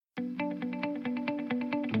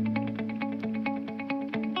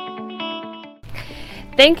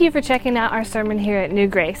Thank you for checking out our sermon here at New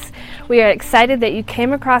Grace. We are excited that you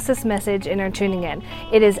came across this message and are tuning in.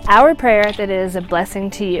 It is our prayer that it is a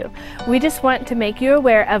blessing to you. We just want to make you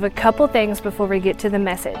aware of a couple things before we get to the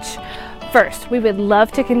message. First, we would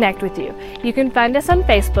love to connect with you. You can find us on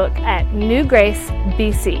Facebook at New Grace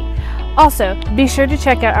BC. Also, be sure to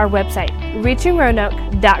check out our website,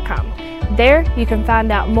 reachingroanoke.com. There, you can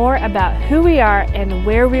find out more about who we are and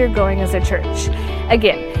where we are going as a church.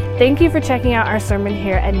 Again, thank you for checking out our sermon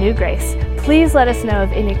here at New Grace. Please let us know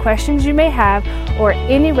of any questions you may have or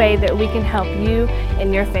any way that we can help you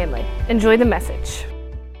and your family. Enjoy the message.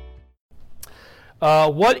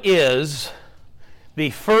 What is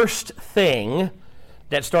the first thing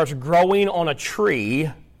that starts growing on a tree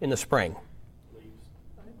in the spring?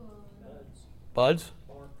 Buds?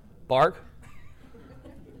 Bark?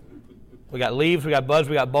 We got leaves, we got buds,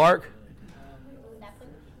 we got bark.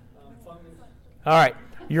 All right,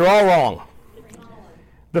 you're all wrong.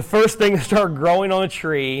 The first thing to start growing on a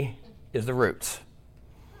tree is the roots.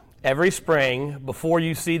 Every spring, before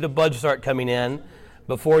you see the buds start coming in,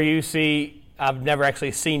 before you see, I've never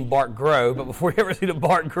actually seen bark grow, but before you ever see the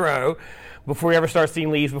bark grow, before you ever start seeing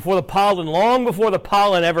leaves, before the pollen, long before the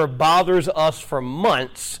pollen ever bothers us for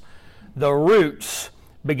months, the roots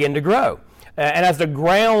begin to grow. And as the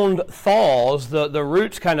ground thaws, the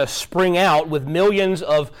roots kind of spring out with millions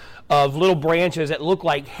of little branches that look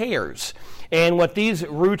like hairs. And what these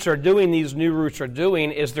roots are doing, these new roots are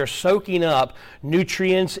doing, is they're soaking up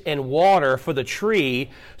nutrients and water for the tree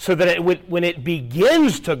so that when it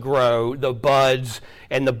begins to grow the buds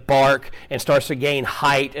and the bark and starts to gain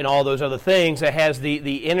height and all those other things, it has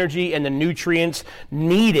the energy and the nutrients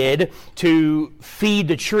needed to feed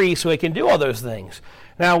the tree so it can do all those things.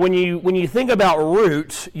 Now, when you think about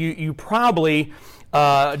roots, you probably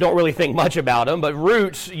don't really think much about them, but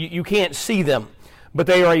roots, you can't see them, but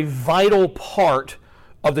they are a vital part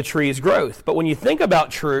of the tree's growth. But when you think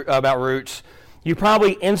about roots, you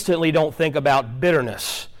probably instantly don't think about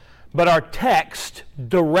bitterness. But our text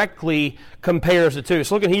directly compares the two.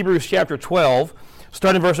 So look at Hebrews chapter 12,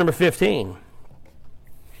 starting verse number 15. It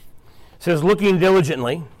says, "Looking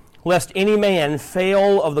diligently, lest any man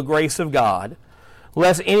fail of the grace of God,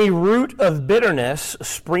 lest any root of bitterness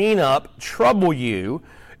springing up trouble you,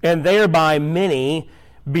 and thereby many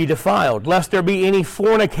be defiled. Lest there be any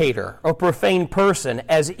fornicator or profane person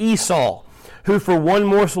as Esau, who for one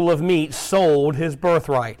morsel of meat sold his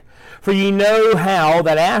birthright. For ye know how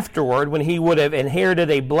that afterward, when he would have inherited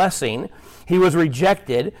a blessing, he was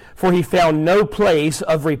rejected, for he found no place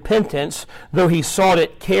of repentance, though he sought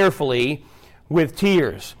it carefully with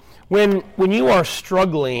tears." When you are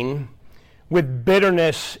struggling with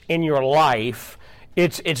bitterness in your life,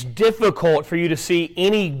 it's difficult for you to see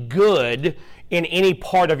any good in any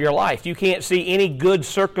part of your life. You can't see any good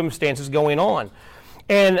circumstances going on.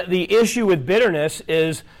 And the issue with bitterness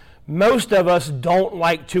is most of us don't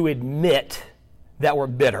like to admit that we're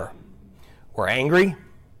bitter. We're angry,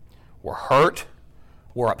 we're hurt,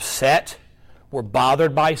 we're upset, we're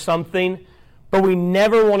bothered by something, but we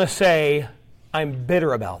never want to say, "I'm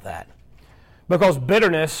bitter about that," because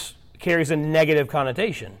bitterness carries a negative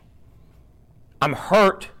connotation. I'm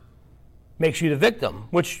hurt makes you the victim,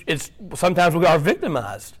 which is sometimes we are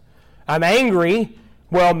victimized. I'm angry,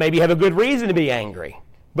 well, maybe you have a good reason to be angry.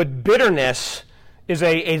 But bitterness is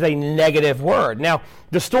a negative word. Now,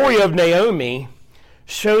 the story of Naomi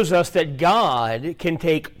shows us that God can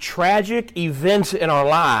take tragic events in our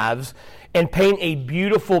lives and paint a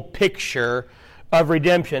beautiful picture of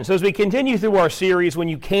redemption. So as we continue through our series, When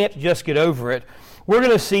You Can't Just Get Over It, we're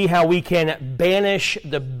going to see how we can banish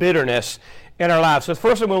the bitterness in our lives. So the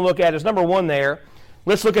first thing we're going to look at is number one there.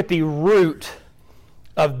 Let's look at the root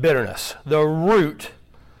of bitterness. The root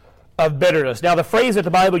of bitterness. Now the phrase that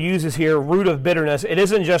the Bible uses here, root of bitterness, it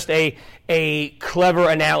isn't just a clever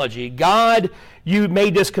analogy. God, you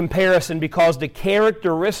made this comparison because the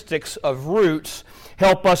characteristics of roots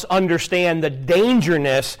help us understand the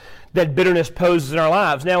dangerousness that bitterness poses in our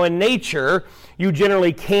lives. Now in nature, you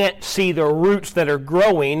generally can't see the roots that are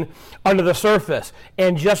growing under the surface.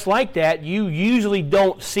 And just like that, you usually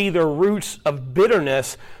don't see the roots of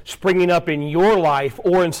bitterness springing up in your life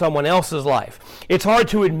or in someone else's life. It's hard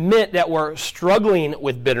to admit that we're struggling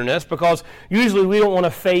with bitterness because usually we don't want to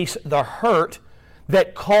face the hurt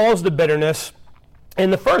that caused the bitterness in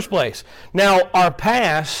the first place. Now, our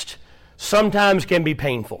past sometimes can be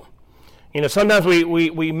painful. You know, sometimes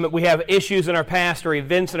we have issues in our past or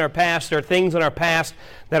events in our past or things in our past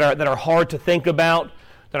that are hard to think about,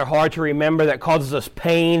 that are hard to remember, that causes us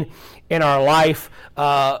pain in our life.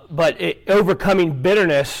 But overcoming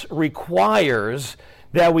bitterness requires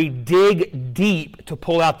that we dig deep to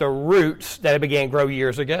pull out the roots that began to grow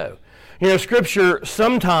years ago. You know, Scripture,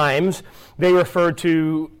 sometimes they refer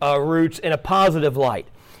to roots in a positive light.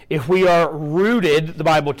 If we are rooted, the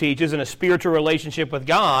Bible teaches, in a spiritual relationship with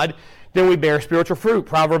God, then we bear spiritual fruit.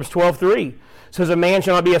 Proverbs 12:3 says, "A man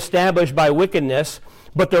shall not be established by wickedness,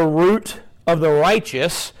 but the root of the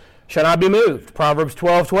righteous shall not be moved." Proverbs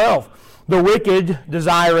 12:12. "The wicked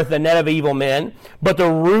desireth the net of evil men, but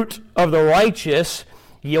the root of the righteous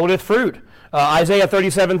yieldeth fruit." Isaiah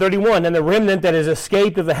 37:31, "And the remnant that is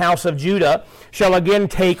escaped of the house of Judah shall again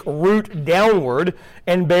take root downward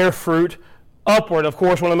and bear fruit upward." Of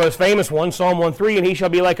course, one of the most famous ones, Psalm 1:3, "And he shall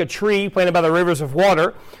be like a tree planted by the rivers of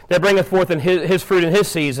water that bringeth forth in his fruit in his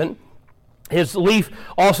season. His leaf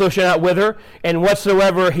also shall not wither, and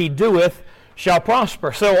whatsoever he doeth shall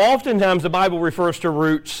prosper." So oftentimes the Bible refers to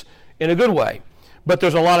roots in a good way. But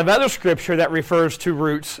there's a lot of other scripture that refers to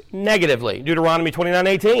roots negatively. Deuteronomy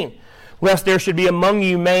 29:18, "Lest there should be among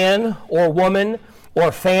you man or woman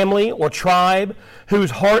or family or tribe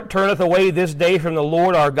whose heart turneth away this day from the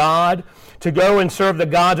Lord our God to go and serve the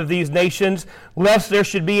gods of these nations, lest there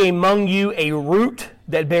should be among you a root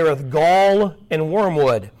that beareth gall and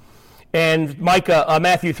wormwood." And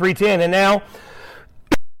Matthew 3:10, "And now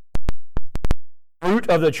root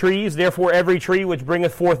of the trees, therefore every tree which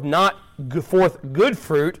bringeth forth not forth good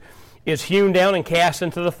fruit is hewn down and cast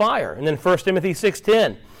into the fire." And then 1 Timothy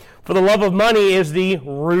 6:10, "For the love of money is the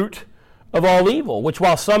root of all evil, which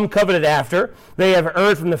while some coveted after, they have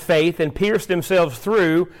erred from the faith and pierced themselves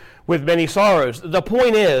through with many sorrows." The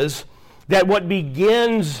point is that what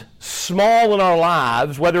begins small in our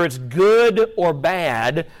lives, whether it's good or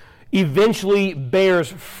bad, eventually bears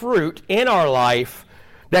fruit in our life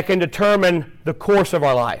that can determine the course of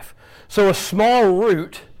our life. So a small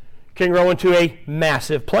root can grow into a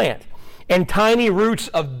massive plant. And tiny roots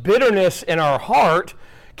of bitterness in our heart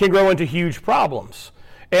can grow into huge problems.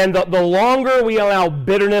 And the longer we allow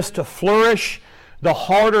bitterness to flourish, the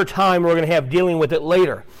harder time we're going to have dealing with it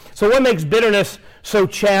later. So what makes bitterness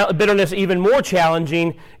even more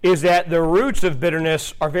challenging is that the roots of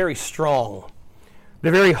bitterness are very strong.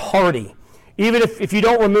 They're very hardy. Even if you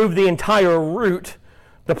don't remove the entire root,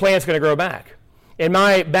 the plant's going to grow back. In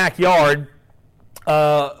my backyard,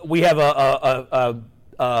 we have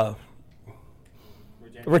a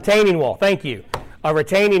retaining wall. Thank you. A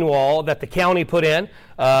retaining wall that the county put in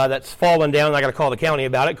that's fallen down. I got to call the county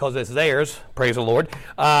about it because it's theirs. Praise the Lord.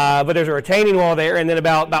 But there's a retaining wall there, and then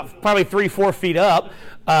about probably 3-4 feet up,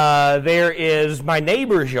 there is my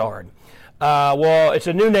neighbor's yard. Well, it's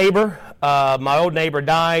a new neighbor. My old neighbor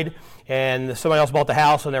died, and somebody else bought the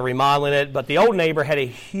house, and they're remodeling it. But the old neighbor had a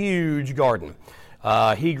huge garden.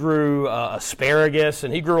 He grew asparagus,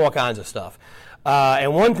 and he grew all kinds of stuff.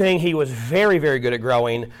 And one thing he was very, very good at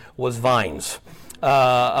growing was vines.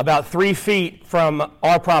 About 3 feet from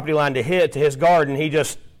our property line to his garden, he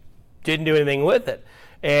just didn't do anything with it.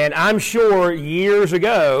 And I'm sure years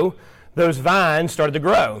ago, those vines started to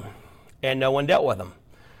grow, and no one dealt with them.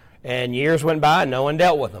 And years went by, no one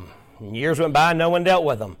dealt with them. And years went by, no one dealt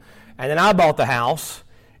with them. And then I bought the house,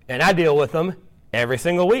 and I deal with them every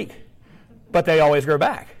single week. But they always grow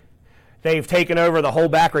back. They've taken over the whole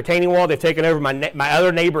back retaining wall. They've taken over my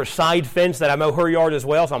other neighbor's side fence that I mow her yard as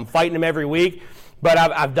well, so I'm fighting them every week. But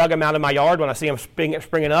I've dug them out of my yard. When I see them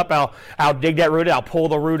springing up, I'll dig that root out. I'll pull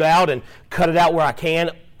the root out and cut it out where I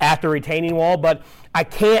can at the retaining wall. But I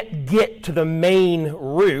can't get to the main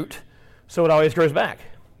root, so it always grows back.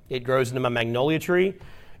 It grows into my magnolia tree.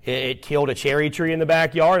 It killed a cherry tree in the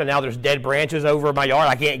backyard, and now there's dead branches over my yard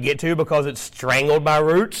I can't get to because it's strangled by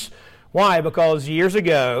roots. Why? Because years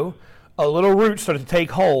ago, a little root started to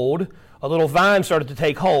take hold, a little vine started to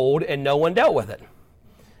take hold, and no one dealt with it.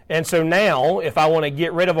 And so now, if I want to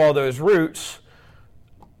get rid of all those roots,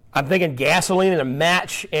 I'm thinking gasoline and a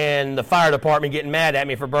match and the fire department getting mad at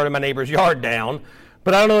me for burning my neighbor's yard down,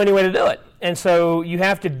 but I don't know any way to do it. And so you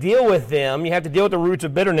have to deal with them, you have to deal with the roots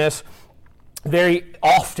of bitterness very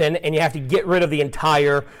often, and you have to get rid of the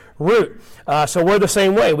entire root. So we're the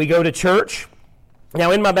same way. We go to church.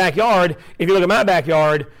 Now in my backyard, if you look at my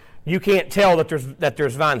backyard, you can't tell that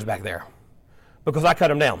there's vines back there because I cut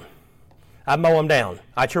them down. I mow them down.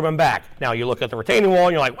 I trim them back. Now you look at the retaining wall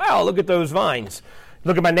and you're like, wow, look at those vines.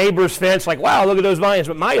 Look at my neighbor's fence, like, wow, look at those vines.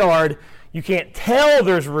 But my yard, you can't tell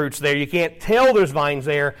there's roots there. You can't tell there's vines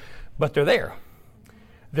there, but they're there.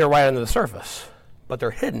 They're right under the surface, but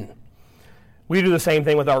they're hidden. We do the same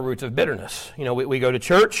thing with our roots of bitterness. You know, we go to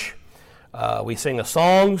church, we sing the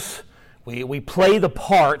songs, we play the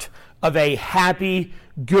part of a happy,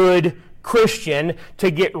 good Christian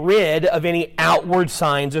to get rid of any outward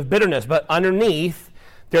signs of bitterness. But underneath,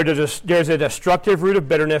 There's a destructive root of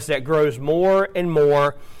bitterness that grows more and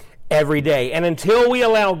more every day. And until we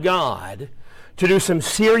allow God to do some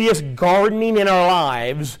serious gardening in our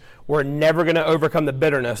lives, we're never going to overcome the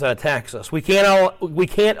bitterness that attacks us. We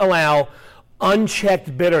can't allow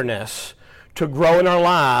unchecked bitterness to grow in our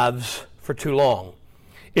lives for too long.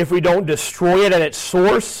 If we don't destroy it at its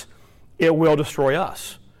source, it will destroy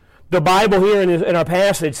us. The Bible here in our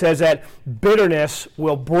passage says that bitterness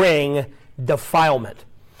will bring defilement.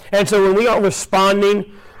 And so when we are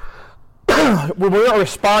responding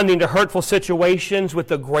to hurtful situations with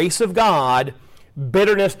the grace of God,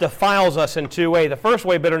 bitterness defiles us in two ways. The first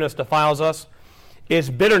way bitterness defiles us is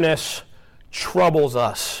bitterness troubles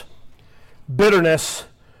us. Bitterness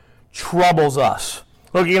troubles us.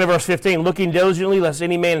 Looking at verse 15, looking diligently lest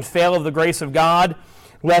any man fail of the grace of God,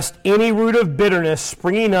 lest any root of bitterness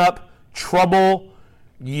springing up trouble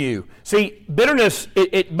you. See, bitterness,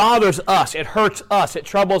 it bothers us, it hurts us, it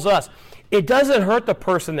troubles us. It doesn't hurt the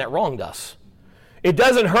person that wronged us. It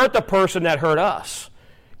doesn't hurt the person that hurt us.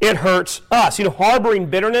 It hurts us. You know, harboring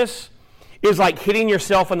bitterness is like hitting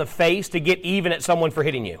yourself in the face to get even at someone for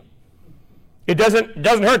hitting you. It doesn't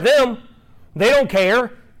hurt them. They don't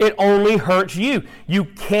care. It only hurts you. You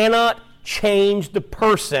cannot change the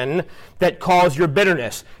person that caused your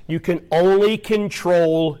bitterness. You can only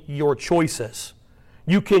control your choices.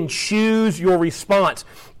 You can choose your response.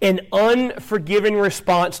 An unforgiving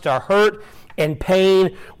response to hurt and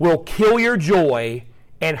pain will kill your joy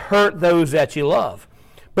and hurt those that you love.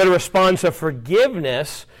 But a response of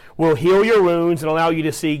forgiveness will heal your wounds and allow you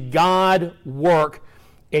to see God work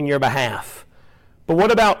in your behalf. But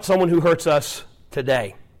what about someone who hurts us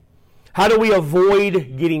today? How do we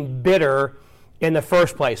avoid getting bitter in the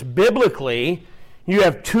first place? Biblically, you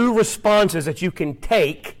have two responses that you can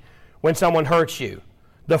take when someone hurts you.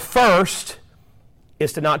 The first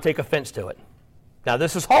is to not take offense to it. Now,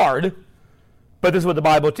 this is hard, but this is what the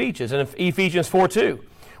Bible teaches. In Ephesians 4:2,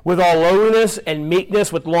 with all lowliness and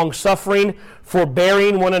meekness, with long suffering,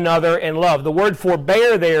 forbearing one another in love. The word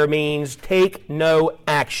forbear there means take no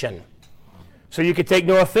action. So you could take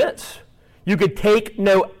no offense. You could take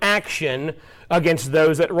no action against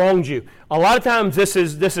those that wronged you. A lot of times this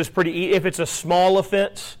is pretty easy. If it's a small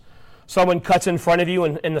offense, someone cuts in front of you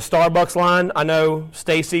in the Starbucks line, I know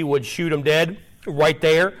Stacy would shoot them dead right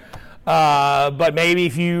there. But maybe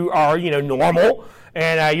if you are, normal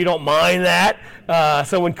and you don't mind that,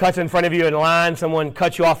 someone cuts in front of you in line, someone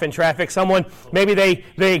cuts you off in traffic, maybe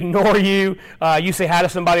they ignore you, you say hi to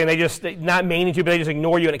somebody and they not meaning to, but they just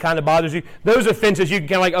ignore you and it kind of bothers you. Those offenses you can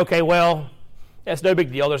kind of like, okay, well, that's no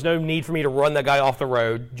big deal. There's no need for me to run that guy off the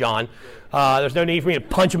road, John. There's no need for me to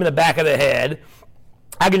punch him in the back of the head.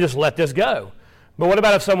 I can just let this go. But what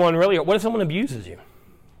if someone abuses you?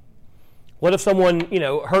 What if someone,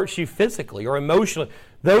 hurts you physically or emotionally?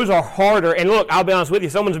 Those are harder. And look, I'll be honest with you,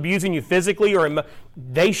 someone's abusing you physically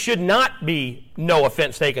they should not be no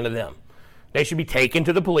offense taken to them. They should be taken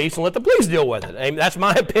to the police and let the police deal with it. I mean, that's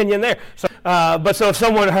my opinion there. So if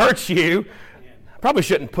someone hurts you, I probably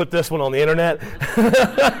shouldn't put this one on the internet.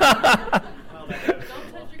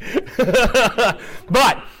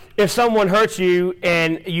 But if someone hurts you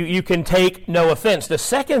and you can take no offense, the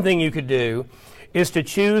second thing you could do is to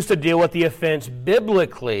choose to deal with the offense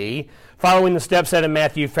biblically, following the steps set in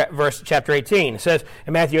Matthew chapter 18. It says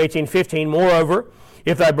in Matthew 18:15, moreover,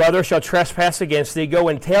 if thy brother shall trespass against thee, go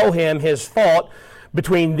and tell him his fault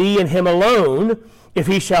between thee and him alone. If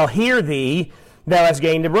he shall hear thee, thou hast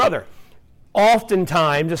gained a brother.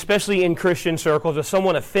 Oftentimes, especially in Christian circles, if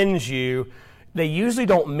someone offends you, they usually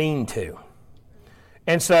don't mean to.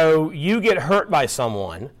 And so you get hurt by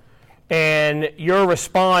someone, and your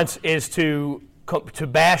response is to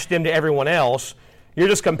bash them to everyone else. You're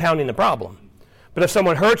just compounding the problem. But if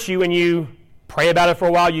someone hurts you and you pray about it for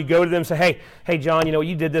a while, you go to them and say, hey, John,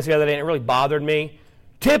 you did this the other day and it really bothered me.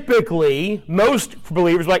 Typically, most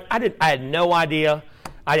believers are like, I had no idea.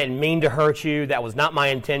 I didn't mean to hurt you. That was not my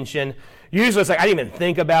intention. Usually it's like, I didn't even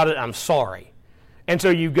think about it. I'm sorry. And so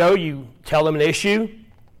you go, you tell them an issue.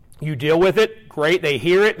 You deal with it. Great. They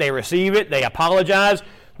hear it. They receive it. They apologize.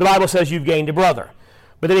 The Bible says you've gained a brother.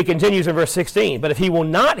 But then he continues in verse 16. But if he will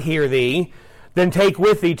not hear thee, then take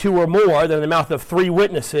with thee two or more, then in the mouth of three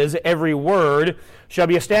witnesses every word shall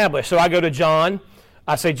be established. So I go to John.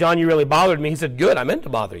 I say, John, you really bothered me. He said, good, I meant to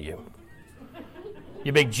bother you.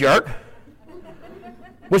 You big jerk.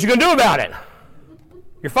 What you going to do about it?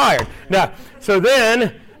 You're fired. Now, so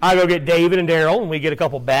then I go get David and Daryl, and we get a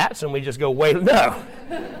couple bats, and we just go, wait, no.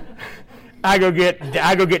 I go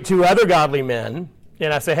get two other godly men,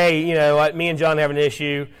 and I say, hey, me and John have an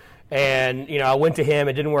issue, and, I went to him,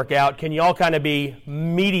 it didn't work out. Can y'all kind of be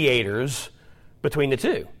mediators between the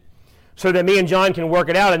two. So that me and John can work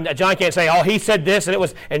it out, and John can't say, oh, he said this,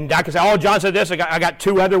 and I can say, oh, John said this, I got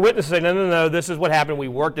two other witnesses saying, no, this is what happened, we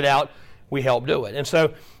worked it out, we helped do it. And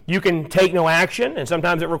so you can take no action, and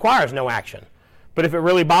sometimes it requires no action. But if it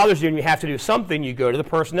really bothers you and you have to do something, you go to the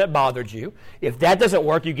person that bothered you. If that doesn't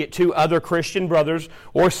work, you get two other Christian brothers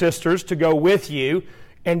or sisters to go with you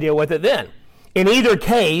and deal with it then. In either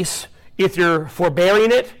case, if you're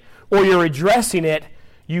forbearing it or you're addressing it,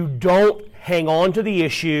 you don't hang on to the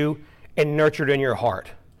issue and nurture it in your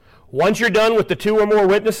heart. Once you're done with the two or more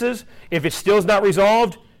witnesses, if it still is not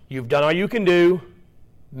resolved, you've done all you can do,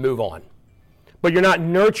 move on. But you're not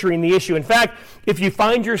nurturing the issue. In fact, if you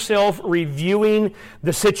find yourself reviewing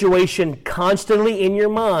the situation constantly in your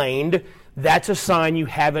mind, that's a sign you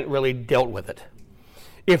haven't really dealt with it.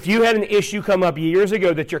 If you had an issue come up years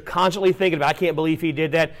ago that you're constantly thinking about, I can't believe he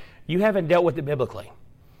did that, you haven't dealt with it biblically.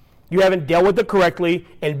 You haven't dealt with it correctly,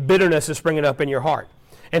 and bitterness is springing up in your heart.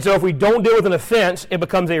 And so if we don't deal with an offense, it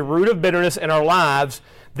becomes a root of bitterness in our lives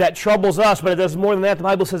that troubles us, but it does more than that. The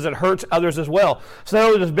Bible says it hurts others as well. So not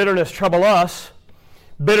only does bitterness trouble us,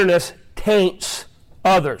 bitterness taints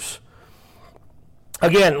others.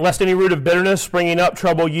 Again, lest any root of bitterness springing up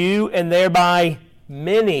trouble you, and thereby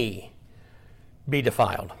many be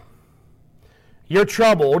defiled. You're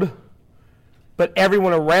troubled, but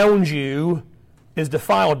everyone around you is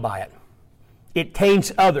defiled by it. It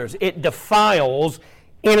taints others. It defiles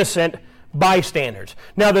innocent bystanders.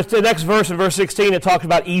 Now, the next verse, in verse 16, it talks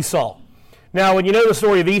about Esau. Now, when you know the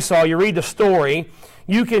story of Esau, you read the story,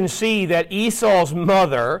 you can see that Esau's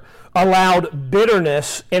mother allowed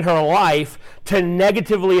bitterness in her life to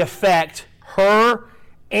negatively affect her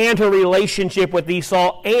and her relationship with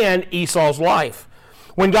Esau and Esau's life.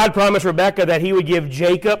 When God promised Rebekah that he would give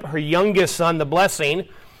Jacob, her youngest son, the blessing,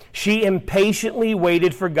 she impatiently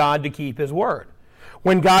waited for God to keep his word.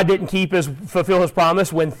 When God didn't fulfill his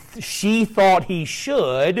promise, when she thought he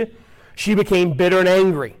should, she became bitter and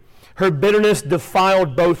angry. Her bitterness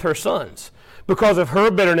defiled both her sons. Because of her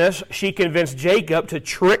bitterness, she convinced Jacob to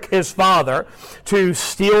trick his father, to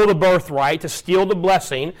steal the birthright, to steal the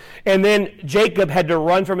blessing, and then Jacob had to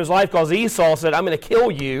run from his life because Esau said, I'm going to kill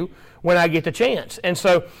you when I get the chance. And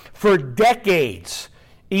so for decades,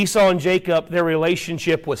 Esau and Jacob, their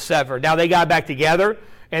relationship was severed. Now they got back together,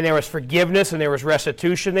 and there was forgiveness and there was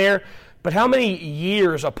restitution there. But how many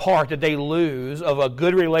years apart did they lose of a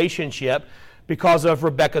good relationship because of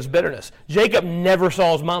Rebekah's bitterness? Jacob never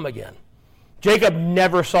saw his mom again. Jacob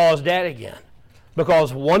never saw his dad again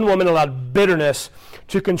because one woman allowed bitterness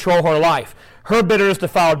to control her life. Her bitterness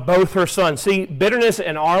defiled both her sons. See, bitterness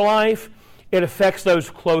in our life, it affects those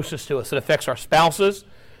closest to us. It affects our spouses.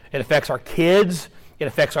 It affects our kids. It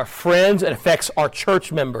affects our friends. It affects our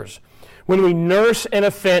church members. When we nurse an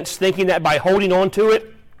offense thinking that by holding on to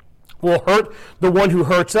it will hurt the one who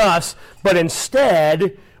hurts us, but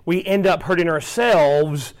instead we end up hurting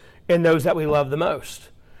ourselves and those that we love the most.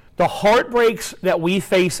 The heartbreaks that we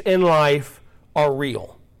face in life are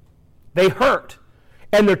real. They hurt,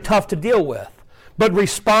 and they're tough to deal with. But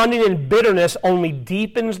responding in bitterness only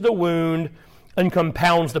deepens the wound and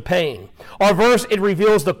compounds the pain. Our verse, it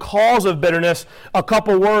reveals the cause of bitterness a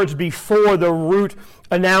couple words before the root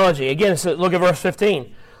analogy. Again, so look at verse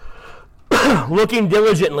 15. Looking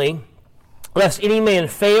diligently, lest any man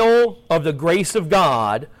fail of the grace of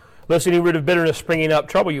God, lest any root of bitterness springing up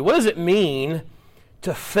trouble you. What does it mean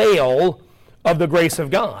to fail of the grace of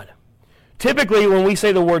God? Typically, when we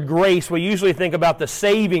say the word grace, we usually think about the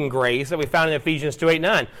saving grace that we found in Ephesians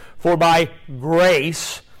 2:8-9. For by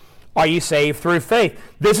grace are ye saved through faith.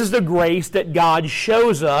 This is the grace that God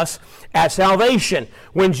shows us at salvation.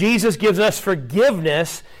 When Jesus gives us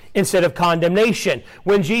forgiveness instead of condemnation.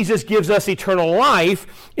 When Jesus gives us eternal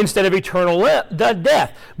life instead of eternal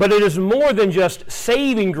death. But it is more than just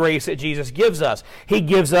saving grace that Jesus gives us. He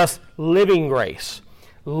gives us living grace.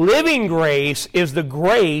 Living grace is the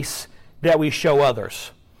grace that we show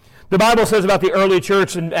others. The Bible says about the early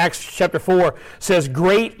church in Acts chapter 4, says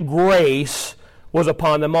great grace was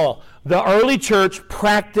upon them all. The early church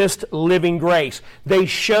practiced living grace. They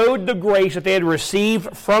showed the grace that they had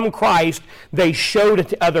received from Christ. They showed it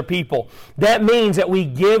to other people. That means that we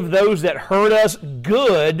give those that hurt us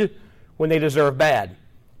good when they deserve bad,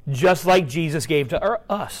 just like Jesus gave to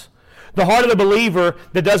us. The heart of the believer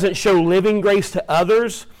that doesn't show living grace to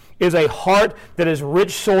others is a heart that is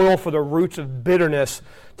rich soil for the roots of bitterness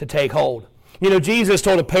to take hold. You know, Jesus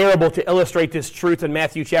told a parable to illustrate this truth in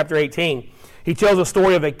Matthew chapter 18. He tells a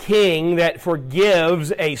story of a king that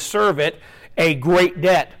forgives a servant a great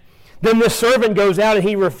debt. Then the servant goes out and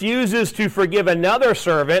he refuses to forgive another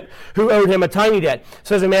servant who owed him a tiny debt. It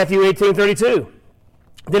says in Matthew 18:32,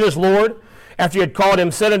 then his Lord, after he had called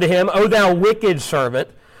him, said unto him, O thou wicked servant,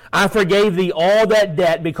 I forgave thee all that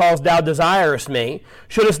debt because thou desirest me.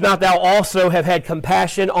 Shouldest not thou also have had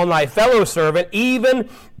compassion on thy fellow servant, even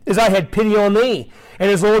as I had pity on thee? And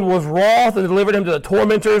his Lord was wroth and delivered him to the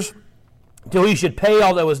tormentors, till he should pay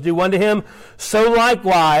all that was due unto him. So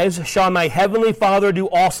likewise shall my heavenly Father do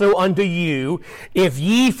also unto you, if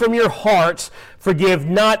ye from your hearts forgive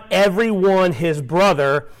not every one his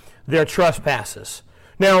brother their trespasses.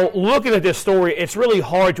 Now, looking at this story, it's really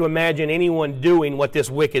hard to imagine anyone doing what this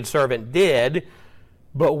wicked servant did,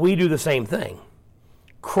 but we do the same thing.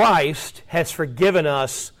 Christ has forgiven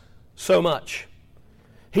us so much.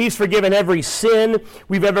 He's forgiven every sin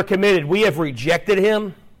we've ever committed. We have rejected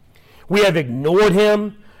him. We have ignored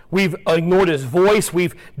him. We've ignored his voice.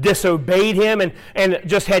 We've disobeyed him and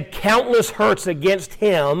just had countless hurts against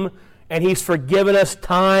him, and he's forgiven us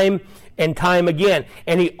time and time again.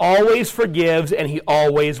 And he always forgives, and he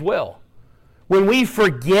always will. When we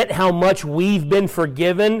forget how much we've been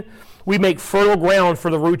forgiven, we make fertile ground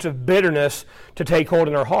for the roots of bitterness to take hold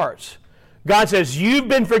in our hearts. God says, you've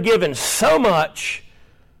been forgiven so much,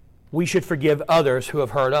 we should forgive others who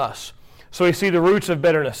have hurt us. So we see the roots of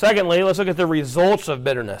bitterness. Secondly, let's look at the results of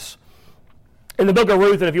bitterness. In the book of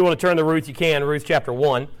Ruth, and if you want to turn to Ruth, you can, Ruth chapter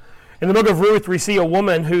 1. In the book of Ruth, we see a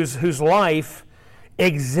woman whose life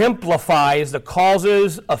exemplifies the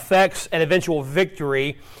causes, effects, and eventual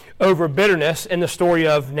victory over bitterness in the story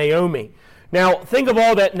of Naomi. Now, think of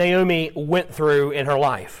all that Naomi went through in her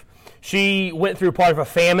life. She went through part of a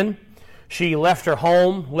famine. She left her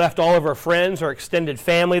home, left all of her friends, her extended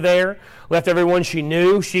family there, left everyone she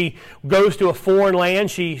knew. She goes to a foreign land.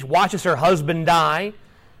 She watches her husband die.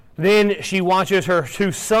 Then she watches her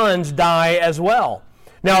 2 sons die as well.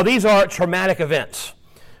 Now, these are traumatic events,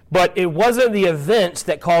 but it wasn't the events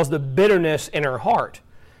that caused the bitterness in her heart.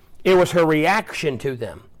 It was her reaction to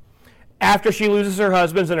them. After she loses her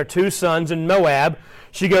husbands and her 2 sons in Moab,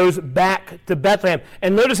 she goes back to Bethlehem.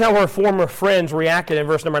 And notice how her former friends reacted in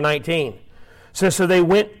verse number 19. So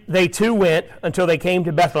they too went until they came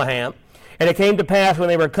to Bethlehem. And it came to pass when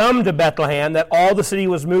they were come to Bethlehem that all the city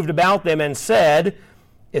was moved about them and said,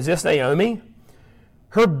 Is this Naomi?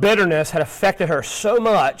 Her bitterness had affected her so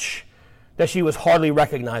much that she was hardly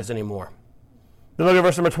recognized anymore. Then look at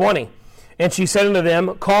verse number 20. And she said unto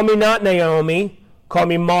them, Call me not Naomi, call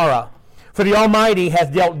me Mara. For the Almighty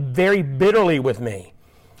hath dealt very bitterly with me.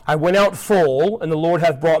 I went out full, and the Lord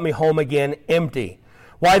hath brought me home again empty.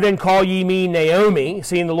 Why then call ye me Naomi,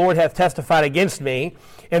 seeing the Lord hath testified against me,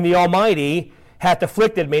 and the Almighty hath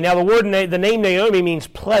afflicted me? Now the name Naomi means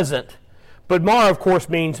pleasant, but Mara, of course,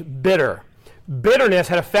 means bitter. Bitterness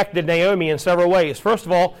had affected Naomi in several ways. First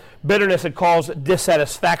of all, bitterness had caused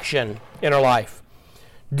dissatisfaction in her life.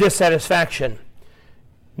 Dissatisfaction.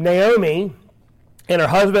 Naomi and her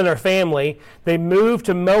husband and her family, they moved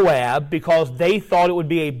to Moab because they thought it would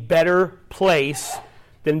be a better place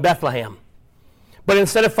than Bethlehem. But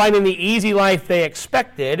instead of finding the easy life they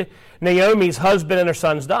expected, Naomi's husband and her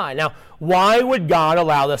sons died. Now, why would God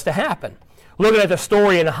allow this to happen? Looking at the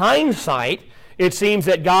story in hindsight, it seems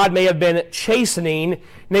that God may have been chastening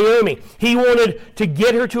Naomi. He wanted to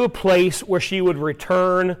get her to a place where she would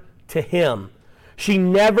return to him. She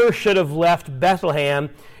never should have left Bethlehem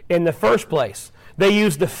in the first place. They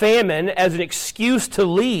used the famine as an excuse to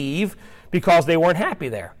leave because they weren't happy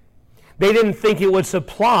there. They didn't think it would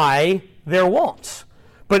supply their wants.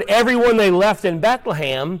 But everyone they left in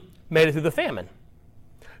Bethlehem made it through the famine.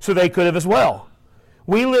 So they could have as well.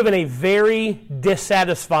 We live in a very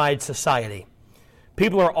dissatisfied society.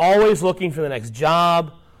 People are always looking for the next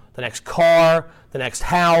job, the next car, the next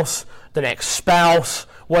house, the next spouse,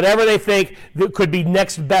 whatever they think that could be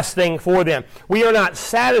next best thing for them. We are not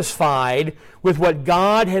satisfied with what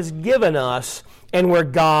God has given us and where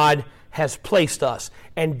God has placed us.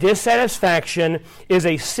 And dissatisfaction is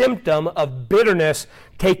a symptom of bitterness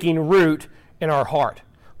taking root in our heart.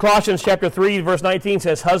 Colossians chapter 3, verse 19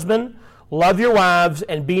 says, Husband, love your wives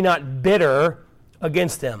and be not bitter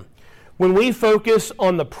against them. When we focus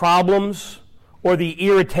on the problems or the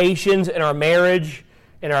irritations in our marriage,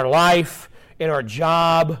 in our life, in our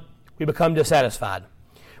job, we become dissatisfied.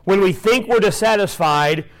 When we think we're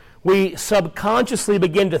dissatisfied, we subconsciously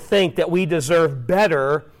begin to think that we deserve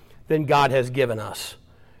better than God has given us.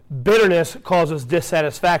 Bitterness causes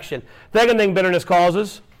dissatisfaction. The second thing bitterness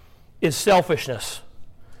causes is selfishness.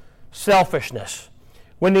 Selfishness.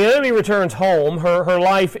 When Naomi returns home, her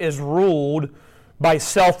life is ruled by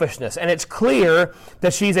selfishness. And it's clear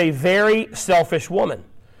that she's a very selfish woman.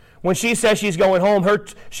 When she says she's going home,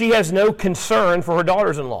 she has no concern for her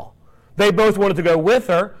daughters-in-law. They both wanted to go with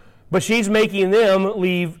her, but she's making them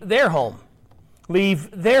leave their home,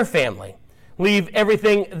 leave their family. leave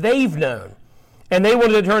everything they've known. And they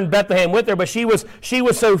wanted to turn Bethlehem with her, but she was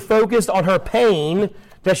so focused on her pain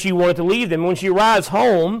that she wanted to leave them. When she arrives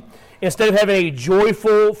home, instead of having a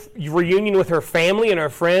joyful reunion with her family and her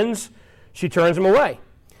friends, she turns them away.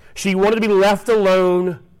 She wanted to be left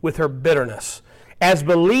alone with her bitterness. As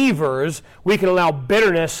believers, we can allow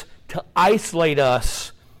bitterness to isolate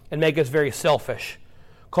us and make us very selfish,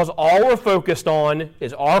 because all we're focused on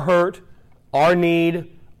is our hurt, our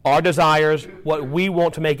need, our desires, what we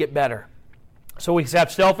want to make it better. So we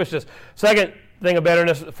have selfishness. Second thing of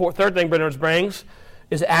bitterness, third thing bitterness brings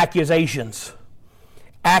is accusations.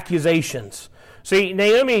 Accusations. See,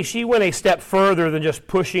 Naomi, she went a step further than just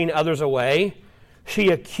pushing others away. She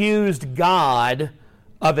accused God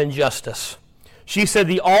of injustice. She said,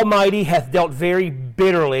 "The Almighty hath dealt very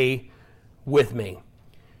bitterly with me."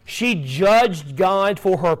 She judged God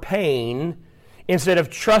for her pain instead of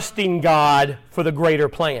trusting God for the greater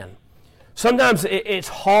plan. Sometimes it's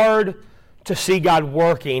hard to see God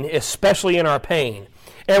working, especially in our pain.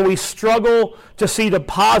 And we struggle to see the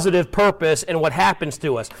positive purpose in what happens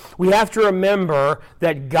to us. We have to remember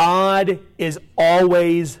that God is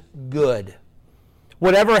always good.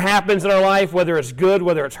 Whatever happens in our life, whether it's good,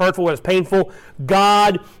 whether it's hurtful, whether it's painful,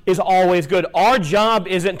 God is always good. Our job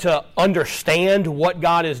isn't to understand what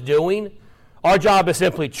God is doing. Our job is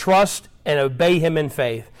simply trust and obey Him in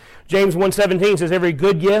faith. James 1:17 says, "Every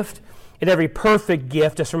good gift and every perfect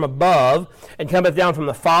gift is from above, and cometh down from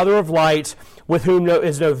the Father of lights, with whom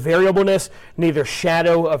is no variableness, neither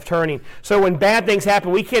shadow of turning." So when bad things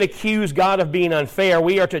happen, we can't accuse God of being unfair.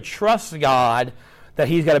 We are to trust God that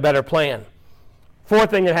He's got a better plan.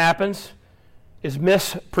 Fourth thing that happens is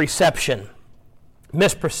misperception.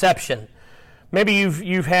 Misperception. Maybe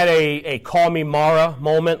you've had a call me Mara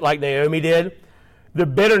moment like Naomi did. The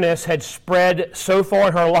bitterness had spread so far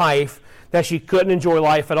in her life that she couldn't enjoy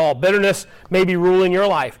life at all. Bitterness may be ruling your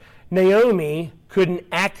life. Naomi couldn't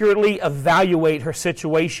accurately evaluate her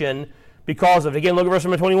situation because of it. Again, look at verse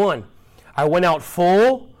number 21. "I went out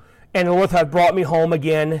full, and the Lord hath brought me home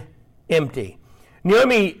again empty."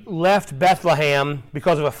 Naomi left Bethlehem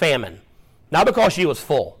because of a famine, not because she was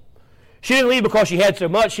full. She didn't leave because she had so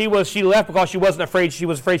much. She left because she was afraid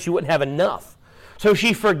she wouldn't have enough. So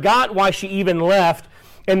she forgot why she even left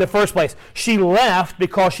in the first place. She left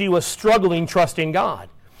because she was struggling trusting God.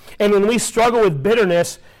 And when we struggle with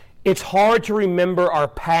bitterness, it's hard to remember our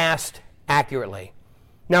past accurately.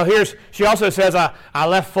 Now she also says, I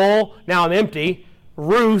left full, now I'm empty.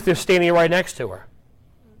 Ruth is standing right next to her.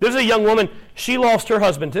 This is a young woman, she lost her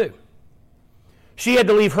husband too. She had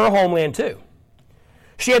to leave her homeland too.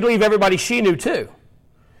 She had to leave everybody she knew too.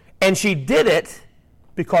 And she did it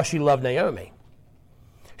because she loved Naomi.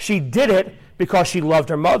 She did it because she loved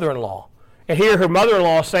her mother-in-law. And here her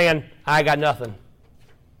mother-in-law is saying, "I got nothing."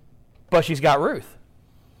 But she's got Ruth.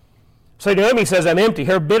 So Naomi says, "I'm empty."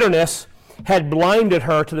 Her bitterness had blinded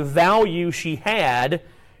her to the value she had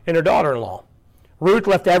in her daughter-in-law. Ruth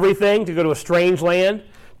left everything to go to a strange land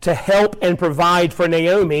to help and provide for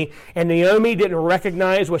Naomi, and Naomi didn't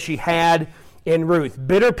recognize what she had in Ruth.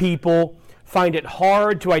 Bitter people find it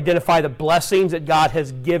hard to identify the blessings that God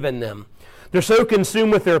has given them. They're so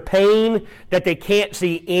consumed with their pain that they can't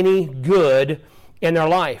see any good in their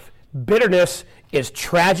life. Bitterness is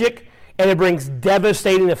tragic, and it brings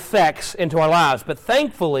devastating effects into our lives. But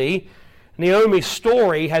thankfully, Naomi's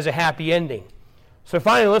story has a happy ending. So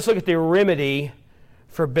finally, let's look at the remedy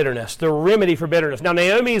for bitterness. The remedy for bitterness. Now,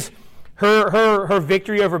 Naomi's, her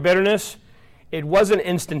victory over bitterness, it wasn't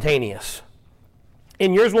instantaneous.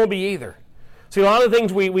 And yours won't be either. See, a lot of the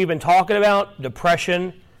things we've been talking about,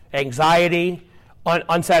 depression, anxiety,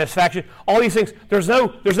 unsatisfaction, all these things, there's no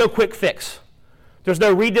quick fix. There's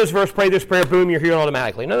no read this verse, pray this prayer, boom, you're healed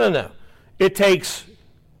automatically. No. It takes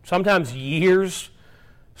sometimes years,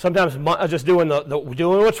 sometimes just doing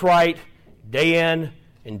what's right, day in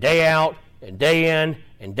and day out, and day in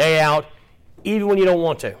and day out, even when you don't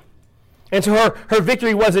want to. And so her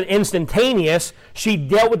victory wasn't instantaneous. She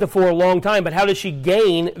dealt with it for a long time, but how did she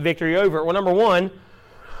gain victory over it? Well, number one,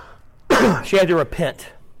 she had to repent.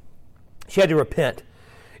 She had to repent.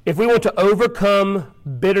 If we want to overcome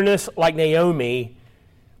bitterness like Naomi,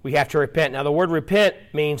 we have to repent. Now, the word repent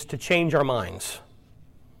means to change our minds.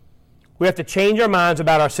 We have to change our minds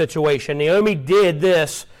about our situation. Naomi did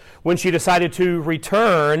this when she decided to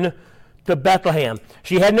return to Bethlehem.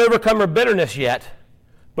 She hadn't overcome her bitterness yet,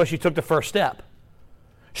 but she took the first step.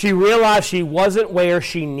 She realized she wasn't where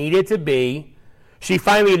she needed to be. She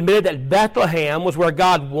finally admitted that Bethlehem was where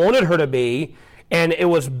God wanted her to be, and it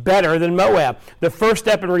was better than Moab. The first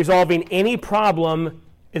step in resolving any problem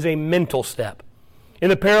is a mental step. In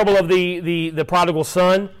the parable of the prodigal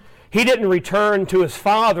son, He didn't return to his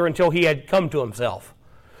father until he had come to himself,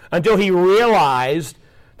 until he realized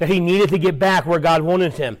that he needed to get back where God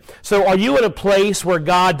wanted him. So are you in a place where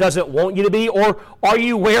God doesn't want you to be, or are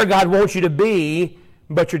you where God wants you to be,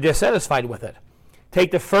 but you're dissatisfied with it?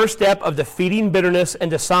 Take the first step of defeating bitterness and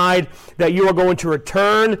decide that you are going to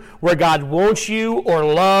return where God wants you or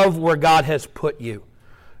love where God has put you.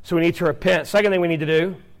 So we need to repent. Second thing we need to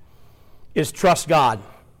do is trust God.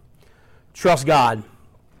 Trust God.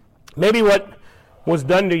 Maybe what was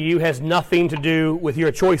done to you has nothing to do with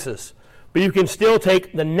your choices, but you can still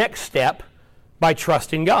take the next step by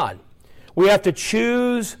trusting God. We have to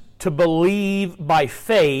choose to believe by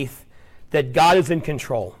faith that God is in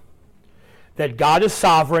control, that God is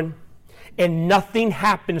sovereign, and nothing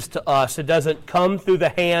happens to us that doesn't come through the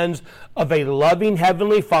hands of a loving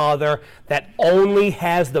Heavenly Father that only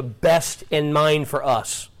has the best in mind for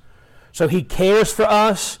us. So He cares for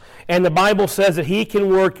us, and the Bible says that He can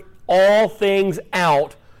work all things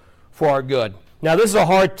out for our good. Now, this is a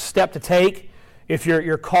hard step to take if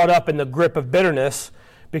you're caught up in the grip of bitterness,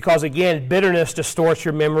 because, again, bitterness distorts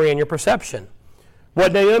your memory and your perception.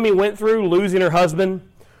 What Naomi went through, losing her husband,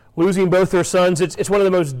 losing both her sons, it's one of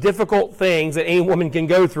the most difficult things that any woman can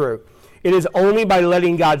go through. It is only by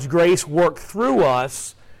letting God's grace work through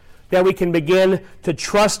us that we can begin to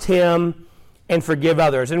trust Him and forgive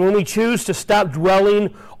others. And when we choose to stop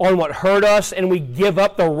dwelling on what hurt us and we give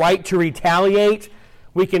up the right to retaliate,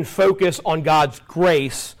 we can focus on God's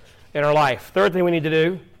grace in our life. Third thing we need to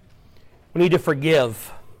do, we need to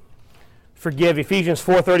forgive. Forgive. Ephesians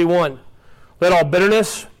 4:31. Let all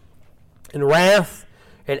bitterness and wrath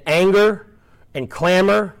and anger and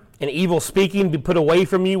clamor and evil speaking be put away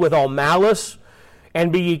from you with all malice,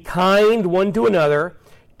 and be ye kind one to another,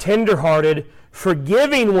 tender-hearted,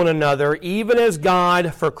 forgiving one another, even as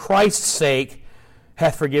God, for Christ's sake,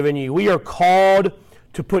 hath forgiven you. We are called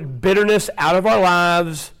to put bitterness out of our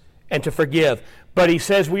lives and to forgive. But he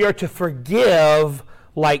says we are to forgive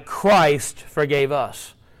like Christ forgave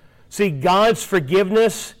us. See, God's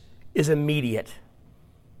forgiveness is immediate.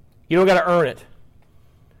 You don't got to earn it.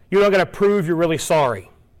 You don't got to prove you're really sorry.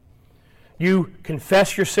 You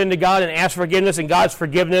confess your sin to God and ask forgiveness, and God's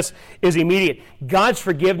forgiveness is immediate. God's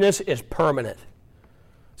forgiveness is permanent.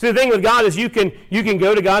 See, the thing with God is you can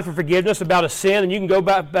go to God for forgiveness about a sin, and you can go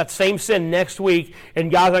about that same sin next week, and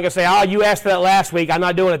God's not going to say, oh, you asked for that last week, I'm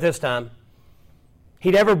not doing it this time. He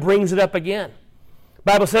never brings it up again.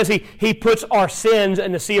 The Bible says he puts our sins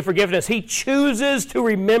in the sea of forgiveness. He chooses to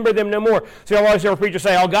remember them no more. See, I always hear a preacher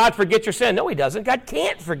say, oh, God, forget your sin. No, He doesn't. God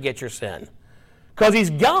can't forget your sin because He's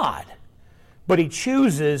God. But He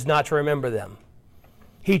chooses not to remember them.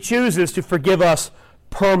 He chooses to forgive us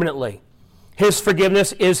permanently. His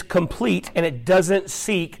forgiveness is complete, and it doesn't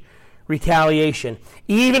seek retaliation.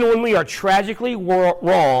 Even when we are tragically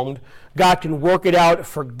wronged, God can work it out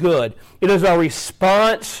for good. It is our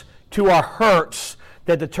response to our hurts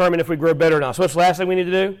that determine if we grow bitter or not. So what's the last thing we need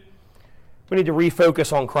to do? We need to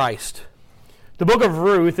refocus on Christ. The book of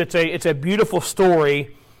Ruth, it's a beautiful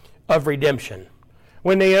story of redemption.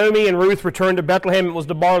 When Naomi and Ruth returned to Bethlehem, it was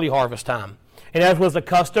the barley harvest time. And as was the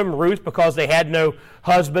custom, Ruth, because they had no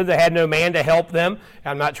husband, they had no man to help them.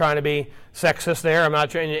 I'm not trying to be sexist there. I'm not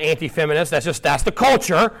trying to be anti-feminist. That's the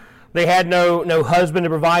culture. They had no husband to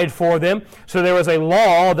provide for them. So there was a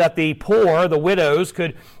law that the poor, the widows,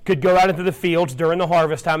 could go out into the fields during the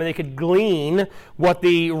harvest time, and they could glean what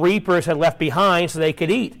the reapers had left behind so they could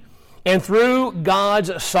eat. And through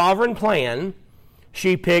God's sovereign plan,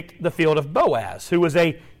 she picked the field of Boaz, who was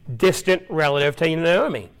a distant relative to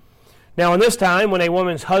Naomi. Now, in this time, when a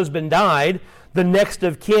woman's husband died, the next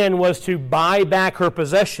of kin was to buy back her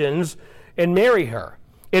possessions and marry her.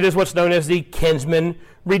 It is what's known as the kinsman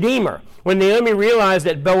redeemer. When Naomi realized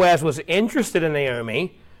that Boaz was interested in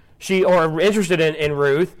Naomi, interested in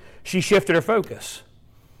Ruth, she shifted her focus.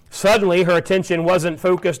 Suddenly, her attention wasn't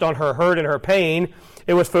focused on her hurt and her pain.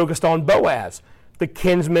 It was focused on Boaz, the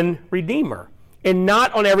kinsman redeemer, and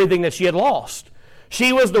not on everything that she had lost.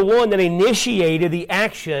 She was the one that initiated the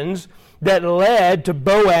actions that led to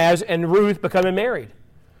Boaz and Ruth becoming married.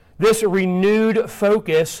 This renewed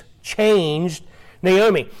focus changed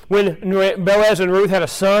Naomi. When Boaz and Ruth had a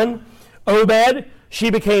son, Obed,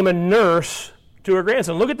 she became a nurse to her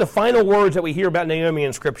grandson. Look at the final words that we hear about Naomi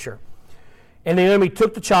in Scripture. And Naomi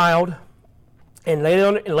took the child and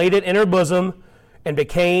laid it in her bosom and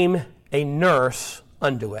became a nurse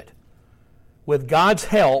unto it. With God's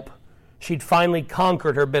help, she'd finally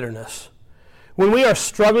conquered her bitterness. When we are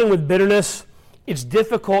struggling with bitterness, it's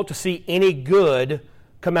difficult to see any good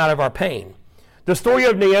come out of our pain. The story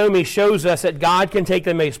of Naomi shows us that God can take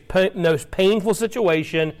the most painful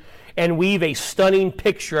situation and weave a stunning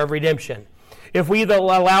picture of redemption. If we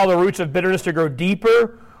allow the roots of bitterness to grow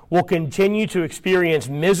deeper, we'll continue to experience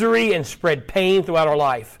misery and spread pain throughout our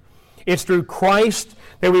life. It's through Christ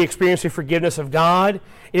that we experience the forgiveness of God.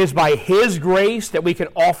 It is by His grace that we can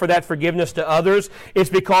offer that forgiveness to others. It's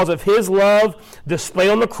because of His love displayed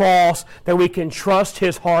on the cross that we can trust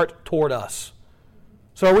His heart toward us.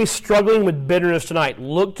 So are we struggling with bitterness tonight?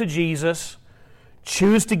 Look to Jesus,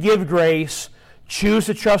 choose to give grace, choose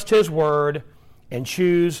to trust His word, and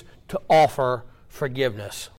choose to offer forgiveness.